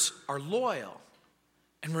 Servers are loyal.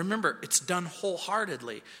 And remember, it's done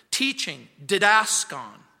wholeheartedly. Teaching,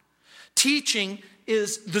 didaskon. Teaching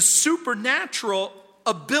is the supernatural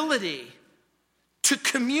ability to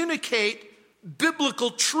communicate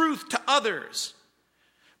biblical truth to others.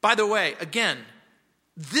 By the way, again,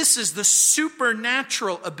 this is the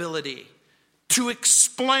supernatural ability to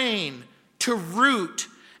explain, to root,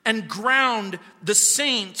 and ground the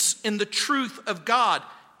saints in the truth of God.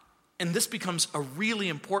 and this becomes a really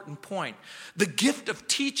important point, the gift of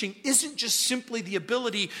teaching isn't just simply the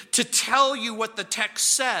ability to tell you what the text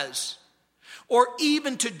says, or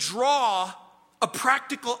even to draw a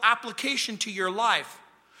practical application to your life.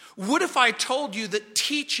 What if I told you that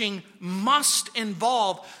teaching must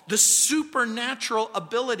involve the supernatural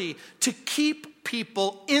ability to keep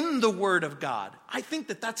people in the Word of God? I think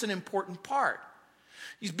that that's an important part.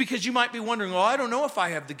 Because you might be wondering, well, I don't know if I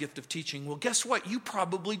have the gift of teaching. Well, guess what? You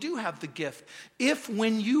probably do have the gift. If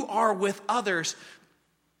when you are with others,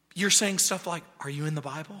 you're saying stuff like, are you in the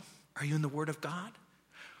Bible? Are you in the Word of God?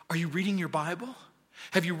 Are you reading your Bible?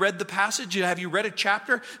 Have you read the passage? Have you read a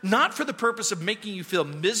chapter? Not for the purpose of making you feel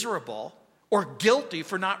miserable or guilty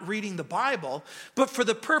for not reading the Bible, but for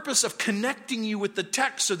the purpose of connecting you with the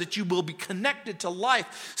text so that you will be connected to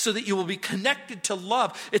life, so that you will be connected to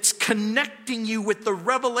love. It's connecting you with the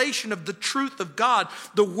revelation of the truth of God.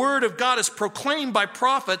 The Word of God is proclaimed by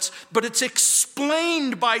prophets, but it's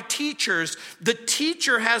explained by teachers. The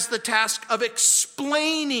teacher has the task of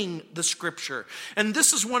explaining the Scripture. And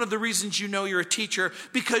this is one of the reasons you know you're a teacher,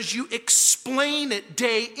 because you explain it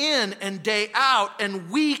day in and day out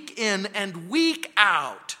and week in and week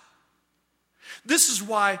out. This is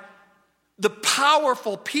why the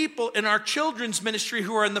powerful people in our children's ministry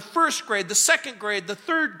who are in the first grade, the second grade, the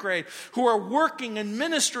third grade, who are working and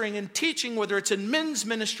ministering and teaching, whether it's in men's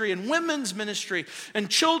ministry and women's ministry and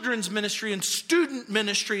children's ministry and student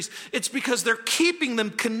ministries, it's because they're keeping them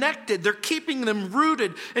connected, they're keeping them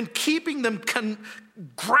rooted and keeping them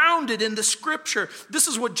grounded in the Scripture. This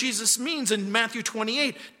is what Jesus means in Matthew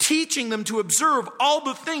 28, teaching them to observe all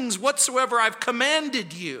the things whatsoever I've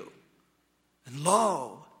commanded you. And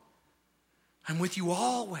lo, I'm with you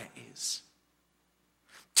always.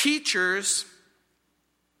 Teachers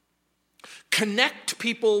connect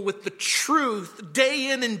people with the truth day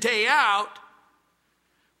in and day out.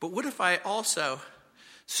 But what if I also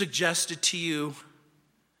suggested to you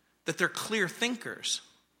that they're clear thinkers?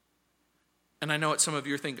 And I know what some of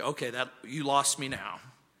you are thinking, okay, that you lost me now.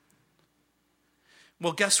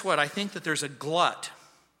 Well, guess what? I think that there's a glut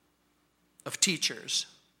of teachers.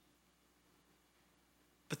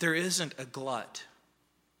 But there isn't a glut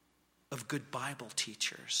of good Bible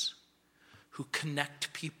teachers who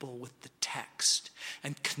connect people with the text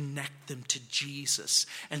and connect them to Jesus.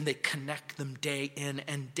 And they connect them day in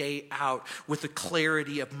and day out with a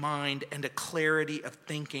clarity of mind and a clarity of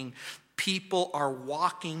thinking. People are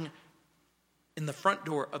walking in the front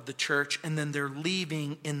door of the church, and then they're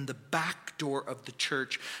leaving in the back door of the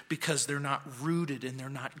church because they're not rooted and they're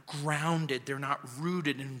not grounded. They're not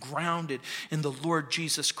rooted and grounded in the Lord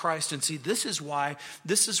Jesus Christ. And see, this is why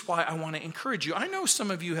I want to encourage you. I know some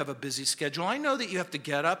of you have a busy schedule. I know that you have to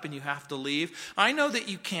get up and you have to leave. I know that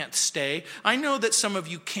you can't stay. I know that some of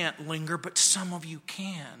you can't linger, but some of you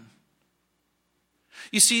can.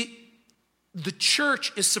 You see, the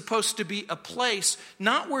church is supposed to be a place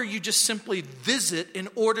not where you just simply visit in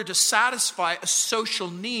order to satisfy a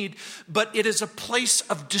social need, but it is a place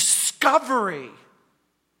of discovery.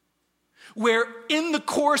 Where in the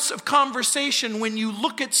course of conversation, when you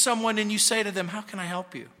look at someone and you say to them, how can I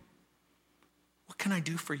help you? What can I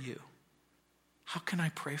do for you? How can I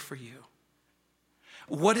pray for you?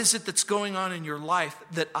 What is it that's going on in your life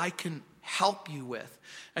that I can help you with?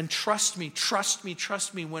 And trust me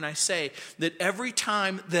when I say that every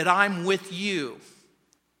time that I'm with you,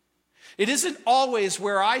 it isn't always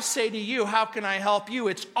where I say to you, how can I help you?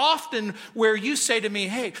 It's often where you say to me,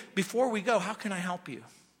 hey, before we go, how can I help you?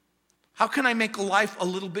 How can I make life a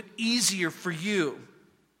little bit easier for you?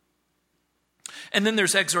 And then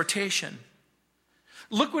there's exhortation.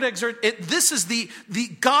 Look what this is the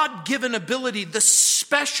God-given ability, the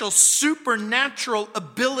special supernatural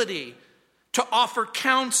ability to offer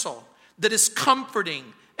counsel that is comforting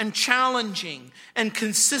and challenging and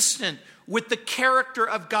consistent with the character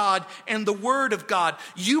of God and the Word of God.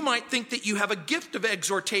 You might think that you have a gift of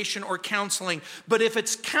exhortation or counseling, but if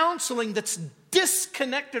it's counseling that's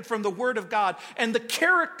disconnected from the Word of God and the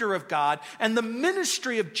character of God and the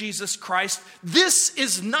ministry of Jesus Christ, this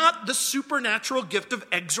is not the supernatural gift of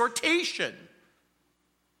exhortation.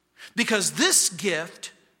 Because this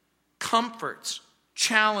gift comforts,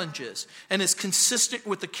 challenges, and is consistent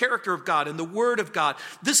with the character of God and the Word of God.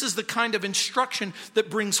 This is the kind of instruction that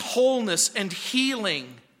brings wholeness and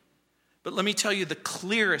healing. But let me tell you the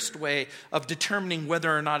clearest way of determining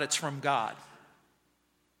whether or not it's from God.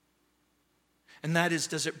 And that is,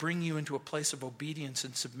 does it bring you into a place of obedience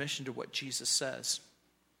and submission to what Jesus says?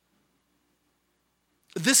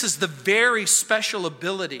 This is the very special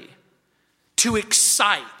ability to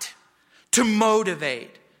excite, to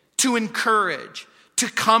motivate, to encourage, to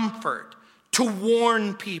comfort, to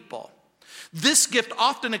warn people. This gift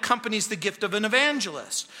often accompanies the gift of an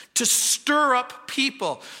evangelist, to stir up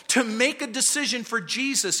people, to make a decision for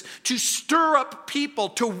Jesus, to stir up people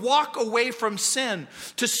to walk away from sin,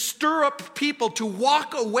 to stir up people to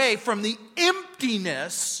walk away from the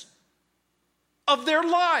emptiness of their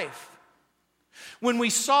life. When we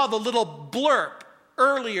saw the little blurb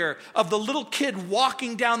earlier of the little kid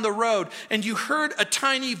walking down the road, and you heard a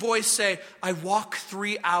tiny voice say, "I walk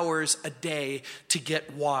 3 hours a day to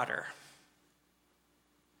get water."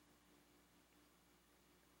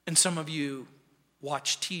 And some of you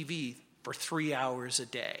watch TV for 3 hours a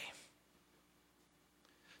day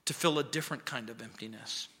to fill a different kind of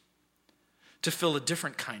emptiness, to fill a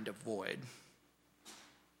different kind of void.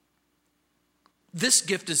 This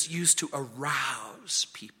gift is used to arouse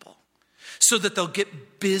people so that they'll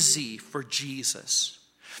get busy for Jesus.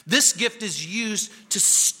 This gift is used to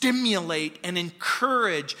stimulate and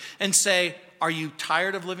encourage and say, are you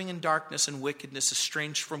tired of living in darkness and wickedness,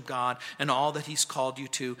 estranged from God and all that he's called you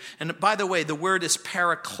to? And by the way, the word is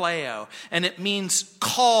parakleo, and it means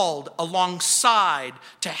called alongside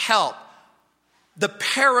to help. The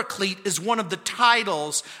Paraclete is one of the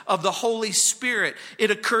titles of the Holy Spirit.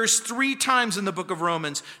 It occurs 3 times in the book of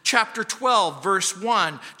Romans. Chapter 12, verse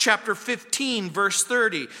 1. Chapter 15, verse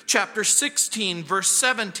 30. Chapter 16, verse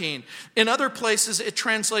 17. In other places, it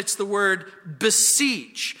translates the word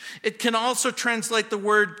beseech. It can also translate the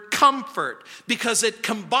word comfort because it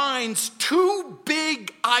combines 2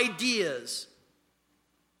 big ideas: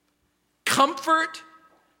 comfort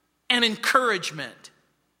and encouragement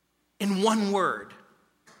in one word.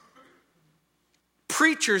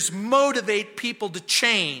 Preachers motivate people to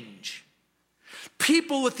change.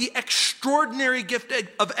 People with the extraordinary gift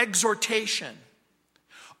of exhortation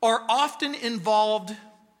are often involved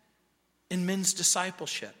in men's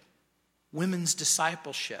discipleship, women's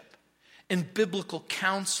discipleship, in biblical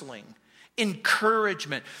counseling,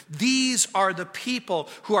 encouragement. These are the people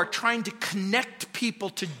who are trying to connect people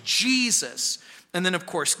to Jesus. And then, of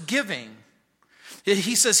course, giving.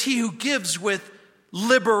 He says, he who gives with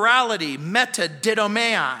liberality,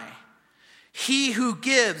 metadidomai. He who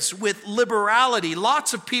gives with liberality.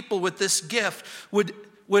 Lots of people with this gift would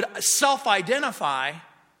self-identify,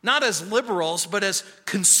 not as liberals, but as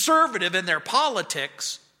conservative in their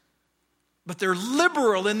politics. But they're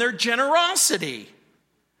liberal in their generosity.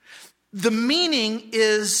 The meaning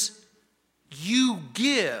is you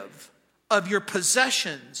give of your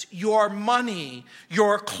possessions, your money,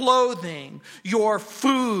 your clothing, your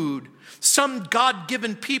food. Some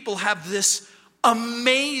God-given people have this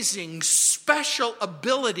amazing, special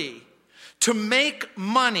ability to make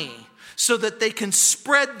money so that they can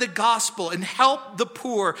spread the gospel and help the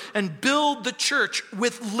poor and build the church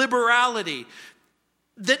with liberality.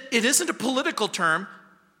 That it isn't a political term,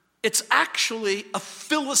 it's actually a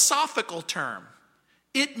philosophical term.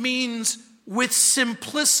 It means with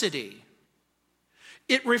simplicity.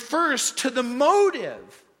 It refers to the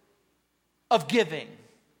motive of giving.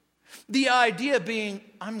 The idea being,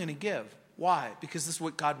 I'm going to give. Why? Because this is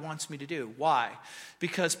what God wants me to do. Why?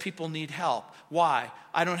 Because people need help. Why?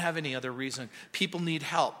 I don't have any other reason. People need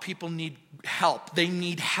help. People need help. They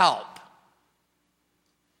need help.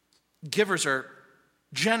 Givers are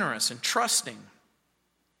generous and trusting.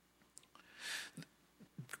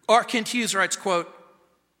 R. Kent Hughes writes, quote,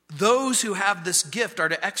 "Those who have this gift are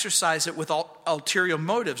to exercise it with ulterior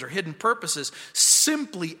motives or hidden purposes,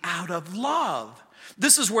 simply out of love.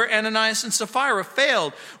 This is where Ananias and Sapphira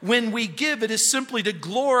failed. When we give, it is simply to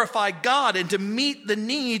glorify God and to meet the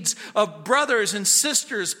needs of brothers and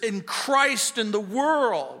sisters in Christ and the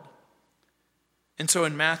world." And so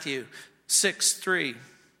in Matthew 6:3,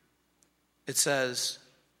 it says,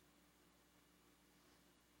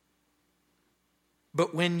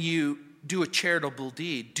 "But when you do a charitable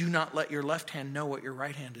deed, do not let your left hand know what your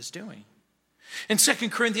right hand is doing." In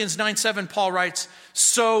 2 Corinthians 9:7, Paul writes,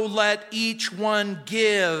 "So let each one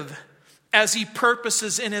give as he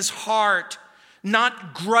purposes in his heart,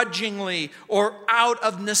 not grudgingly or out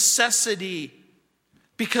of necessity,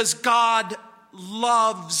 because God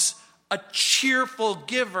loves a cheerful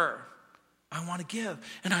giver." I want to give,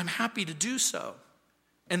 and I'm happy to do so.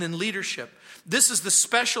 And in leadership, this is the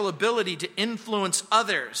special ability to influence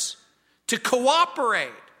others, to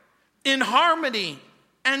cooperate in harmony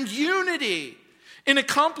and unity in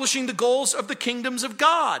accomplishing the goals of the kingdoms of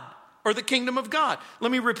God, or the kingdom of God.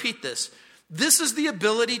 Let me repeat this. This is the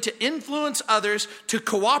ability to influence others, to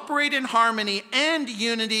cooperate in harmony and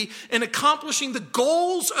unity in accomplishing the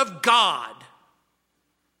goals of God.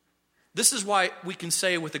 This is why we can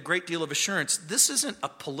say with a great deal of assurance, this isn't a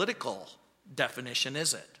political definition,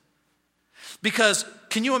 is it? Because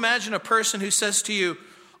can you imagine a person who says to you,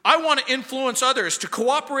 I want to influence others to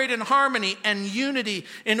cooperate in harmony and unity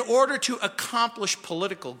in order to accomplish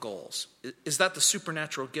political goals? Is that the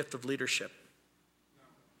supernatural gift of leadership?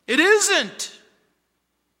 It isn't.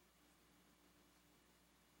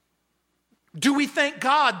 Do we thank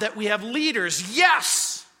God that we have leaders?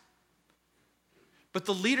 Yes. But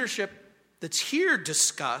the leadership that's here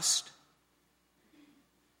discussed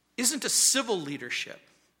isn't a civil leadership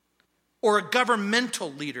or a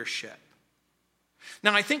governmental leadership.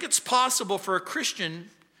 Now, I think it's possible for a Christian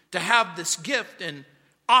to have this gift and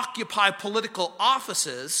occupy political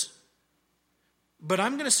offices, but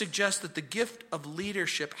I'm going to suggest that the gift of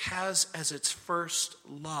leadership has as its first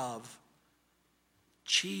love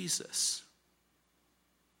Jesus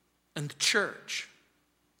and the church.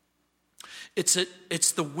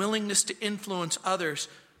 It's the willingness to influence others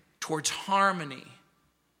towards harmony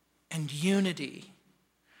and unity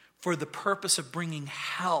for the purpose of bringing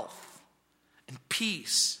health and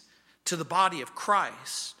peace to the body of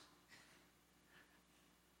Christ.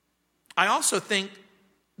 I also think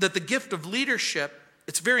that the gift of leadership,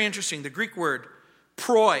 it's very interesting, the Greek word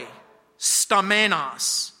proi,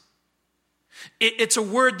 stamenos. It's a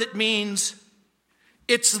word that means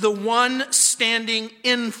it's the one standing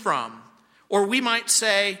in from, or we might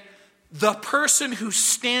say the person who's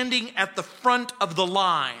standing at the front of the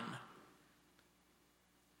line.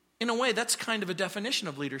 In a way, that's kind of a definition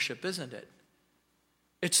of leadership, isn't it?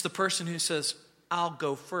 It's the person who says, I'll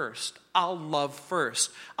go first. I'll love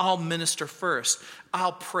first. I'll minister first.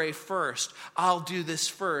 I'll pray first. I'll do this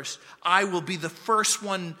first. I will be the first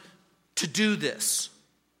one to do this.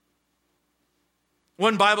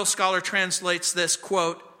 One Bible scholar translates this,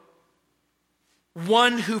 quote,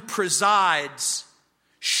 one who presides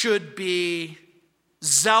should be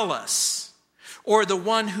zealous, or the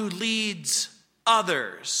one who leads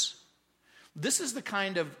others. This is the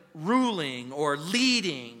kind of ruling or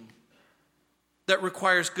leading that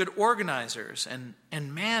requires good organizers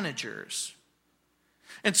and managers.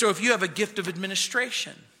 And so if you have a gift of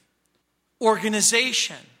administration,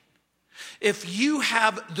 organization, if you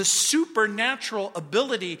have the supernatural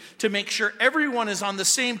ability to make sure everyone is on the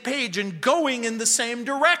same page and going in the same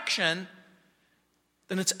direction,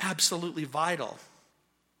 then it's absolutely vital.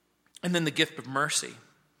 And then the gift of mercy.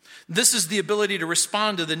 This is the ability to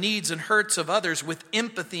respond to the needs and hurts of others with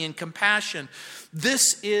empathy and compassion.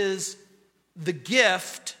 This is the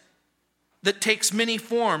gift that takes many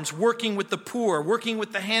forms: working with the poor, working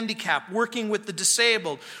with the handicapped, working with the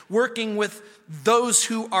disabled, working with those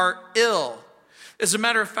who are ill. As a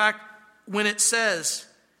matter of fact, when it says,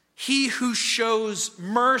 he who shows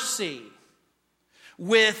mercy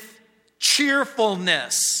with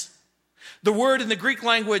cheerfulness, the word in the Greek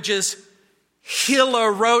language is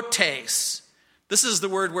hilarotes. This is the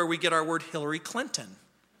word where we get our word Hillary Clinton.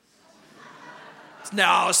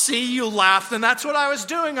 Now, see, you laughed, and that's what I was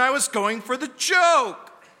doing. I was going for the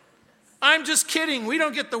joke. I'm just kidding. We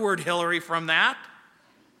don't get the word Hillary from that.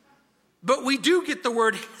 But we do get the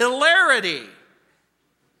word hilarity.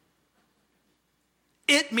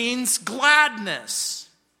 It means gladness.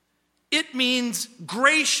 It means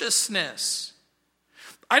graciousness.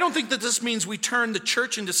 I don't think that this means we turn the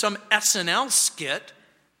church into some SNL skit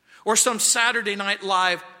or some Saturday Night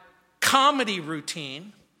Live comedy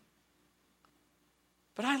routine.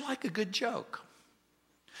 But I like a good joke.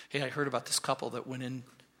 Hey, I heard about this couple that went in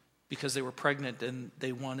because they were pregnant and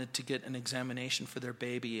they wanted to get an examination for their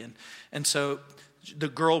baby. And so the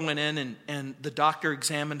girl went in and the doctor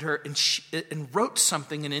examined her and wrote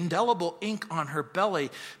something in indelible ink on her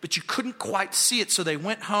belly, but you couldn't quite see it. So they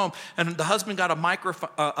went home and the husband got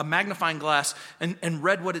a magnifying glass and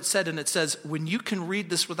read what it said. And it says, when you can read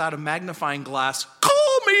this without a magnifying glass,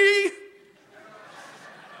 call me.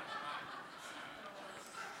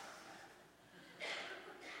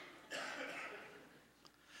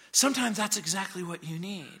 Sometimes that's exactly what you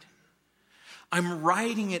need. I'm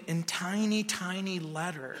writing it in tiny, tiny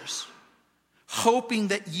letters, hoping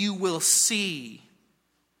that you will see.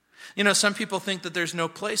 You know, some people think that there's no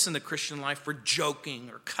place in the Christian life for joking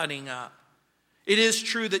or cutting up. It is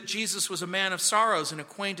true that Jesus was a man of sorrows and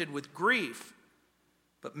acquainted with grief,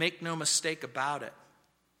 but make no mistake about it.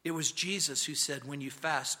 It was Jesus who said, when you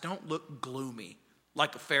fast, don't look gloomy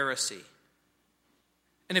like a Pharisee.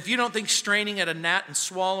 And if you don't think straining at a gnat and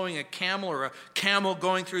swallowing a camel or a camel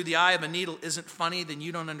going through the eye of a needle isn't funny, then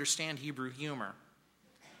you don't understand Hebrew humor.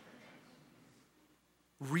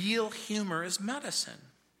 Real humor is medicine.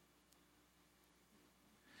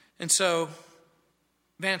 And so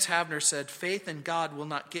Vance Havner said, faith in God will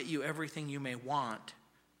not get you everything you may want,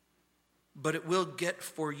 but it will get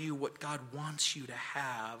for you what God wants you to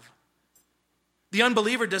have The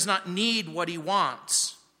unbeliever does not need what he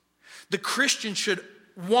wants. The Christian should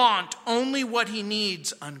want only what he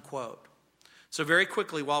needs, unquote. So very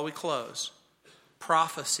quickly while we close,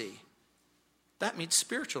 prophecy, that meets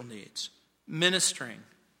spiritual needs. Ministering,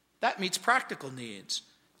 that meets practical needs.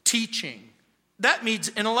 Teaching, that meets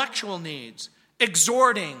intellectual needs.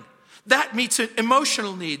 Exhorting, that meets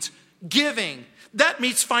emotional needs. Giving, that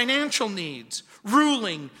meets financial needs.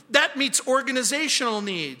 Ruling, that meets organizational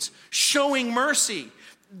needs. Showing mercy,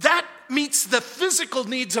 that meets the physical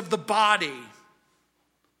needs of the body.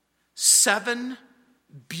 7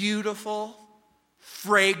 beautiful,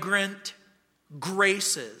 fragrant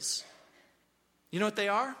graces. You know what they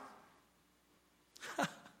are?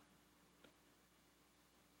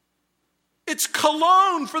 It's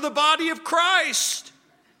cologne for the body of Christ.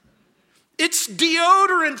 It's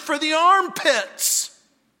deodorant for the armpits.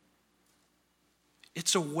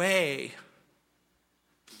 It's a way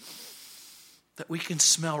that we can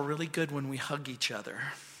smell really good when we hug each other.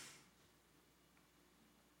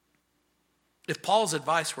 If Paul's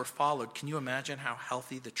advice were followed, can you imagine how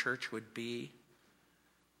healthy the church would be?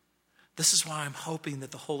 This is why I'm hoping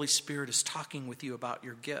that the Holy Spirit is talking with you about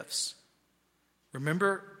your gifts.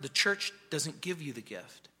 Remember, the church doesn't give you the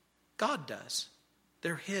gift. God does.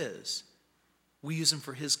 They're His. We use them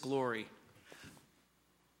for His glory.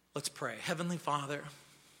 Let's pray. Heavenly Father,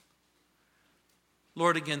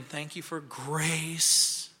 Lord, again, thank you for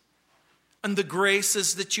grace and the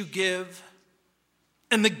graces that you give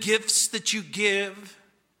and the gifts that you give.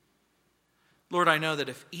 Lord, I know that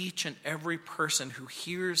if each and every person who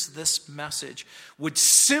hears this message would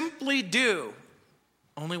simply do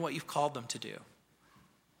only what you've called them to do,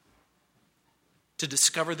 to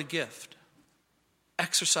discover the gift,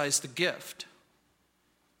 exercise the gift,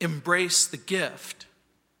 embrace the gift,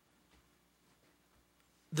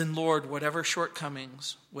 then Lord, whatever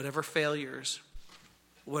shortcomings, whatever failures,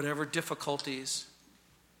 whatever difficulties,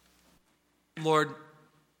 Lord,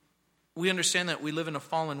 we understand that we live in a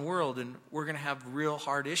fallen world and we're going to have real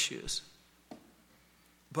hard issues.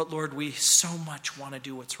 But Lord, we so much want to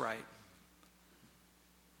do what's right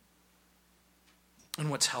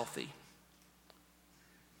and what's healthy.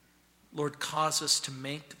 Lord, cause us to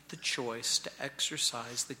make the choice to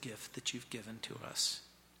exercise the gift that you've given to us.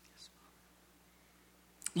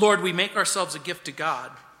 Lord, we make ourselves a gift to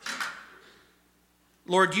God.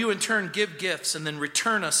 Lord, you in turn give gifts and then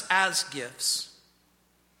return us as gifts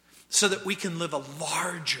so that we can live a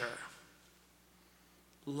larger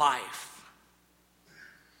life,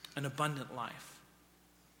 an abundant life.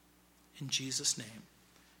 In Jesus' name,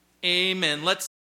 amen. Let's